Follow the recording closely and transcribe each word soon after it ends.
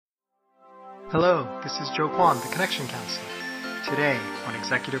Hello, this is Joe Kwan, the Connection Counselor. Today, on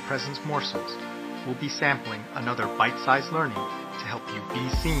Executive Presence Morsels, we'll be sampling another bite-sized learning to help you be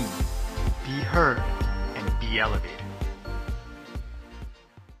seen, be heard, and be elevated.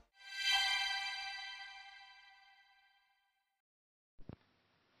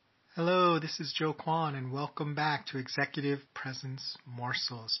 Hello, this is Joe Kwan, and welcome back to Executive Presence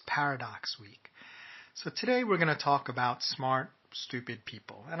Morsels Paradox Week. So today we're going to talk about smart, stupid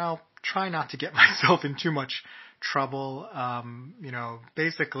people, and I'll try not to get myself in too much trouble.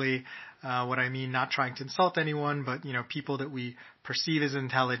 Basically, what I mean, not trying to insult anyone, but people that we perceive as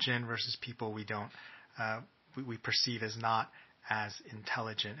intelligent versus people we don't, we perceive as not as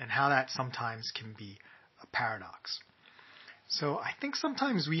intelligent, and how that sometimes can be a paradox. So I think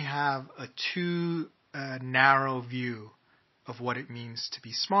sometimes we have a too narrow view of what it means to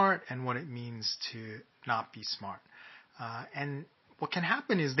be smart and what it means to not be smart. And what can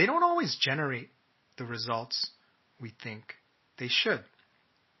happen is they don't always generate the results we think they should.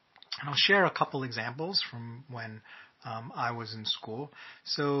 And I'll share a couple examples from when I was in school.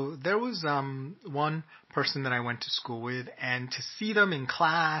 So there was one person that I went to school with, and to see them in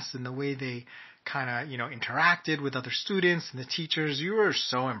class and the way they kind of, interacted with other students and the teachers, you were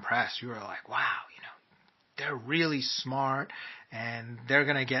so impressed. You were like, wow, they're really smart and they're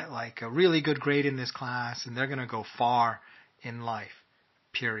going to get like a really good grade in this class and they're going to go far in life,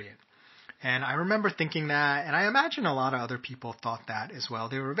 period. And I remember thinking that, and I imagine a lot of other people thought that as well.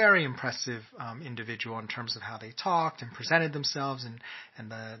 They were a very impressive individual in terms of how they talked and presented themselves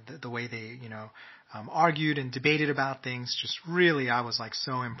and the way they, argued and debated about things. Just really, I was like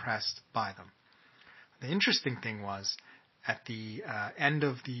so impressed by them. The interesting thing was at the end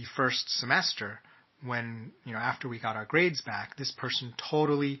of the first semester, when, after we got our grades back, this person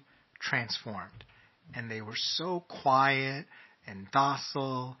totally transformed. And they were so quiet and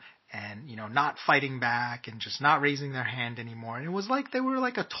docile and, not fighting back and just not raising their hand anymore. And it was like they were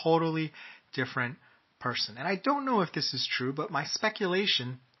like a totally different person. And I don't know if this is true, but my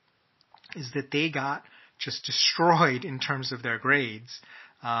speculation is that they got just destroyed in terms of their grades,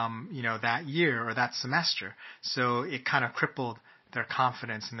 that year or that semester. So it kind of crippled their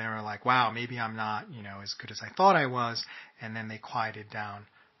confidence, and they were like, wow, maybe I'm not, as good as I thought I was. And then they quieted down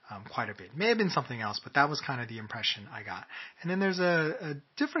quite a bit. It may have been something else, but that was kind of the impression I got. And then there's a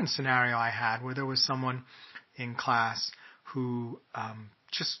different scenario I had where there was someone in class who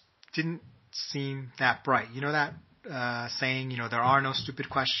just didn't seem that bright. That saying, there are no stupid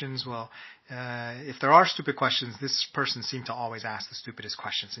questions. Well, if there are stupid questions, this person seemed to always ask the stupidest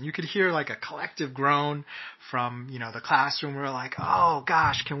questions. And you could hear like a collective groan from, the classroom. We were like, oh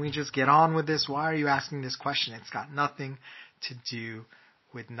gosh, can we just get on with this? Why are you asking this question? It's got nothing to do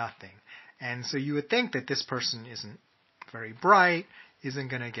with nothing. And so you would think that this person isn't very bright, isn't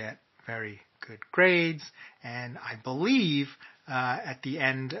going to get very good grades. And I believe at the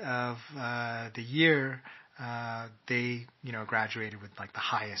end of the year, they, graduated with like the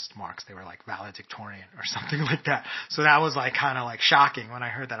highest marks. They were like valedictorian or something like that. So that was like kind of like shocking. When I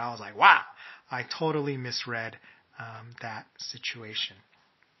heard that, I was like, wow, I totally misread that situation.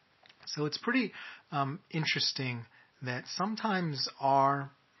 So it's pretty interesting that sometimes our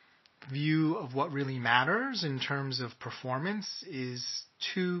view of what really matters in terms of performance is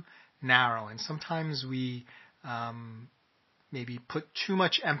too narrow. And sometimes we maybe put too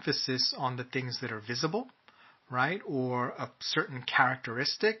much emphasis on the things that are visible, right? Or a certain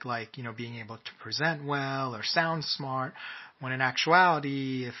characteristic, like, being able to present well or sound smart, when in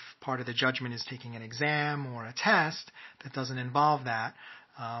actuality, if part of the judgment is taking an exam or a test that doesn't involve that,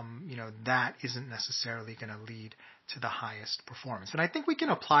 that isn't necessarily going to lead to the highest performance. And I think we can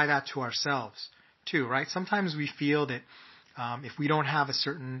apply that to ourselves too, right? Sometimes we feel that if we don't have a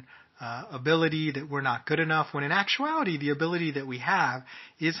certain ability, that we're not good enough, when in actuality the ability that we have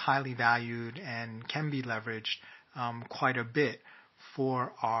is highly valued and can be leveraged quite a bit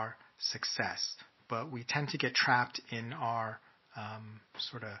for our success. But we tend to get trapped in our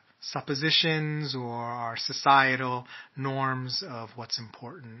sort of suppositions or our societal norms of what's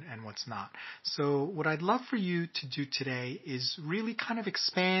important and what's not. So what I'd love for you to do today is really kind of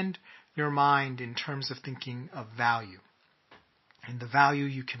expand your mind in terms of thinking of value and the value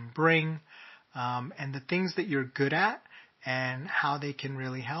you can bring, and the things that you're good at and how they can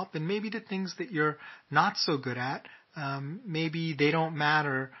really help, and maybe the things that you're not so good at, maybe they don't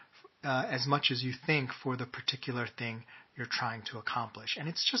matter as much as you think for the particular thing you're trying to accomplish. And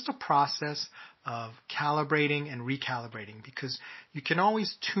it's just a process of calibrating and recalibrating, because you can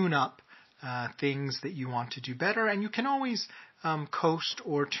always tune up things that you want to do better, and you can always coast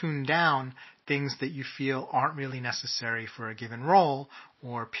or tune down things that you feel aren't really necessary for a given role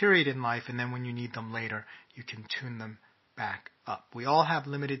or period in life, and then when you need them later, you can tune them back up. We all have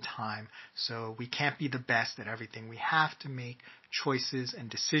limited time, so we can't be the best at everything. We have to make choices and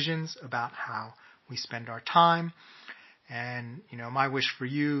decisions about how we spend our time. And, my wish for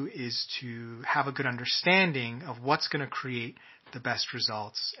you is to have a good understanding of what's going to create the best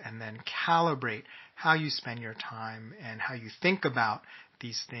results, and then calibrate how you spend your time and how you think about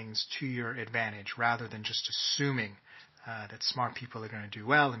these things to your advantage, rather than just assuming that smart people are going to do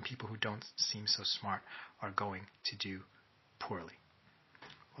well and people who don't seem so smart are going to do poorly.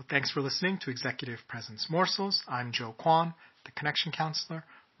 Well, thanks for listening to Executive Presence Morsels. I'm Joe Kwan, the Connection Counselor.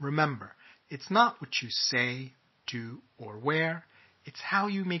 Remember, it's not what you say, do, or wear. It's how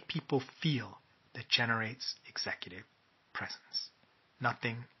you make people feel that generates executive presence.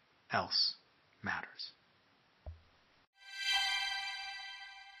 Nothing else matters.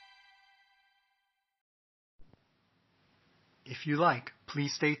 If you like,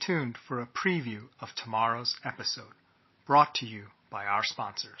 please stay tuned for a preview of tomorrow's episode, brought to you by our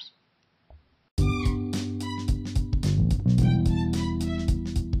sponsors.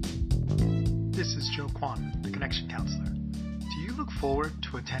 This is Joe Kwan, the Connection Counselor. Do you look forward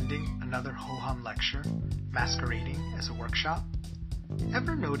to attending another ho-hum lecture masquerading as a workshop?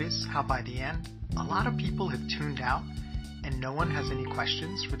 Ever notice how by the end, a lot of people have tuned out and no one has any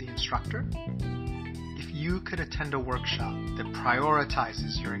questions for the instructor? If you could attend a workshop that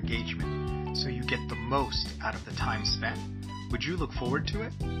prioritizes your engagement so you get the most out of the time spent, would you look forward to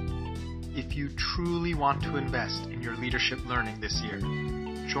it? If you truly want to invest in your leadership learning this year,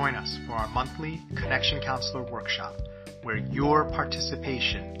 join us for our monthly Connection Counselor workshop, where your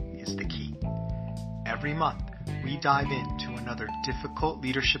participation is the key. Every month, we dive into another difficult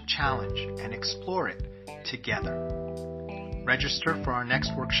leadership challenge and explore it together. Register for our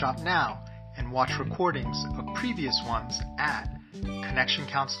next workshop now and watch recordings of previous ones at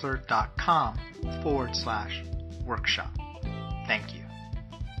connectioncounselor.com/workshop. Thank you.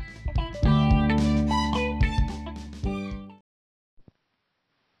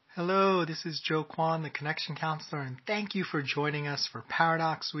 Hello, this is Joe Kwan, the Connection Counselor, and thank you for joining us for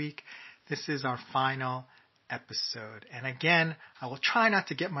Paradox Week. This is our final episode. And again, I will try not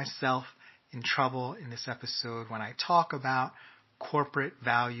to get myself in trouble in this episode when I talk about corporate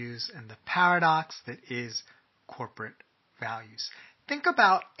values and the paradox that is corporate values. Think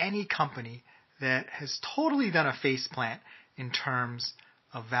about any company that has totally done a faceplant in terms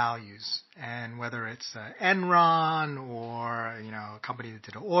of values, and whether it's Enron or a company that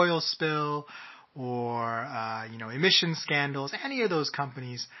did an oil spill or emission scandals, any of those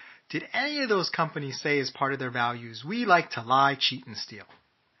companies. Did any of those companies say as part of their values, we like to lie, cheat, and steal?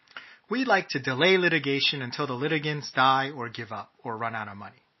 We like to delay litigation until the litigants die or give up or run out of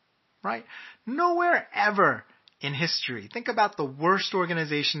money, right? Nowhere ever in history. Think about the worst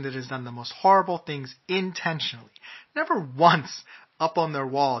organization that has done the most horrible things intentionally. Never once up on their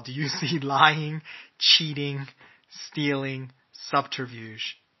wall do you see lying, cheating, stealing,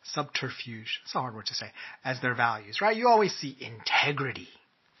 subterfuge, it's a hard word to say, as their values, right? You always see integrity,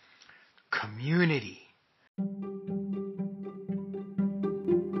 community.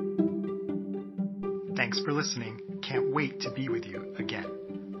 Thanks for listening. Can't wait to be with you again.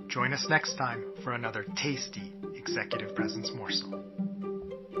 Join us next time for another tasty Executive Presence morsel.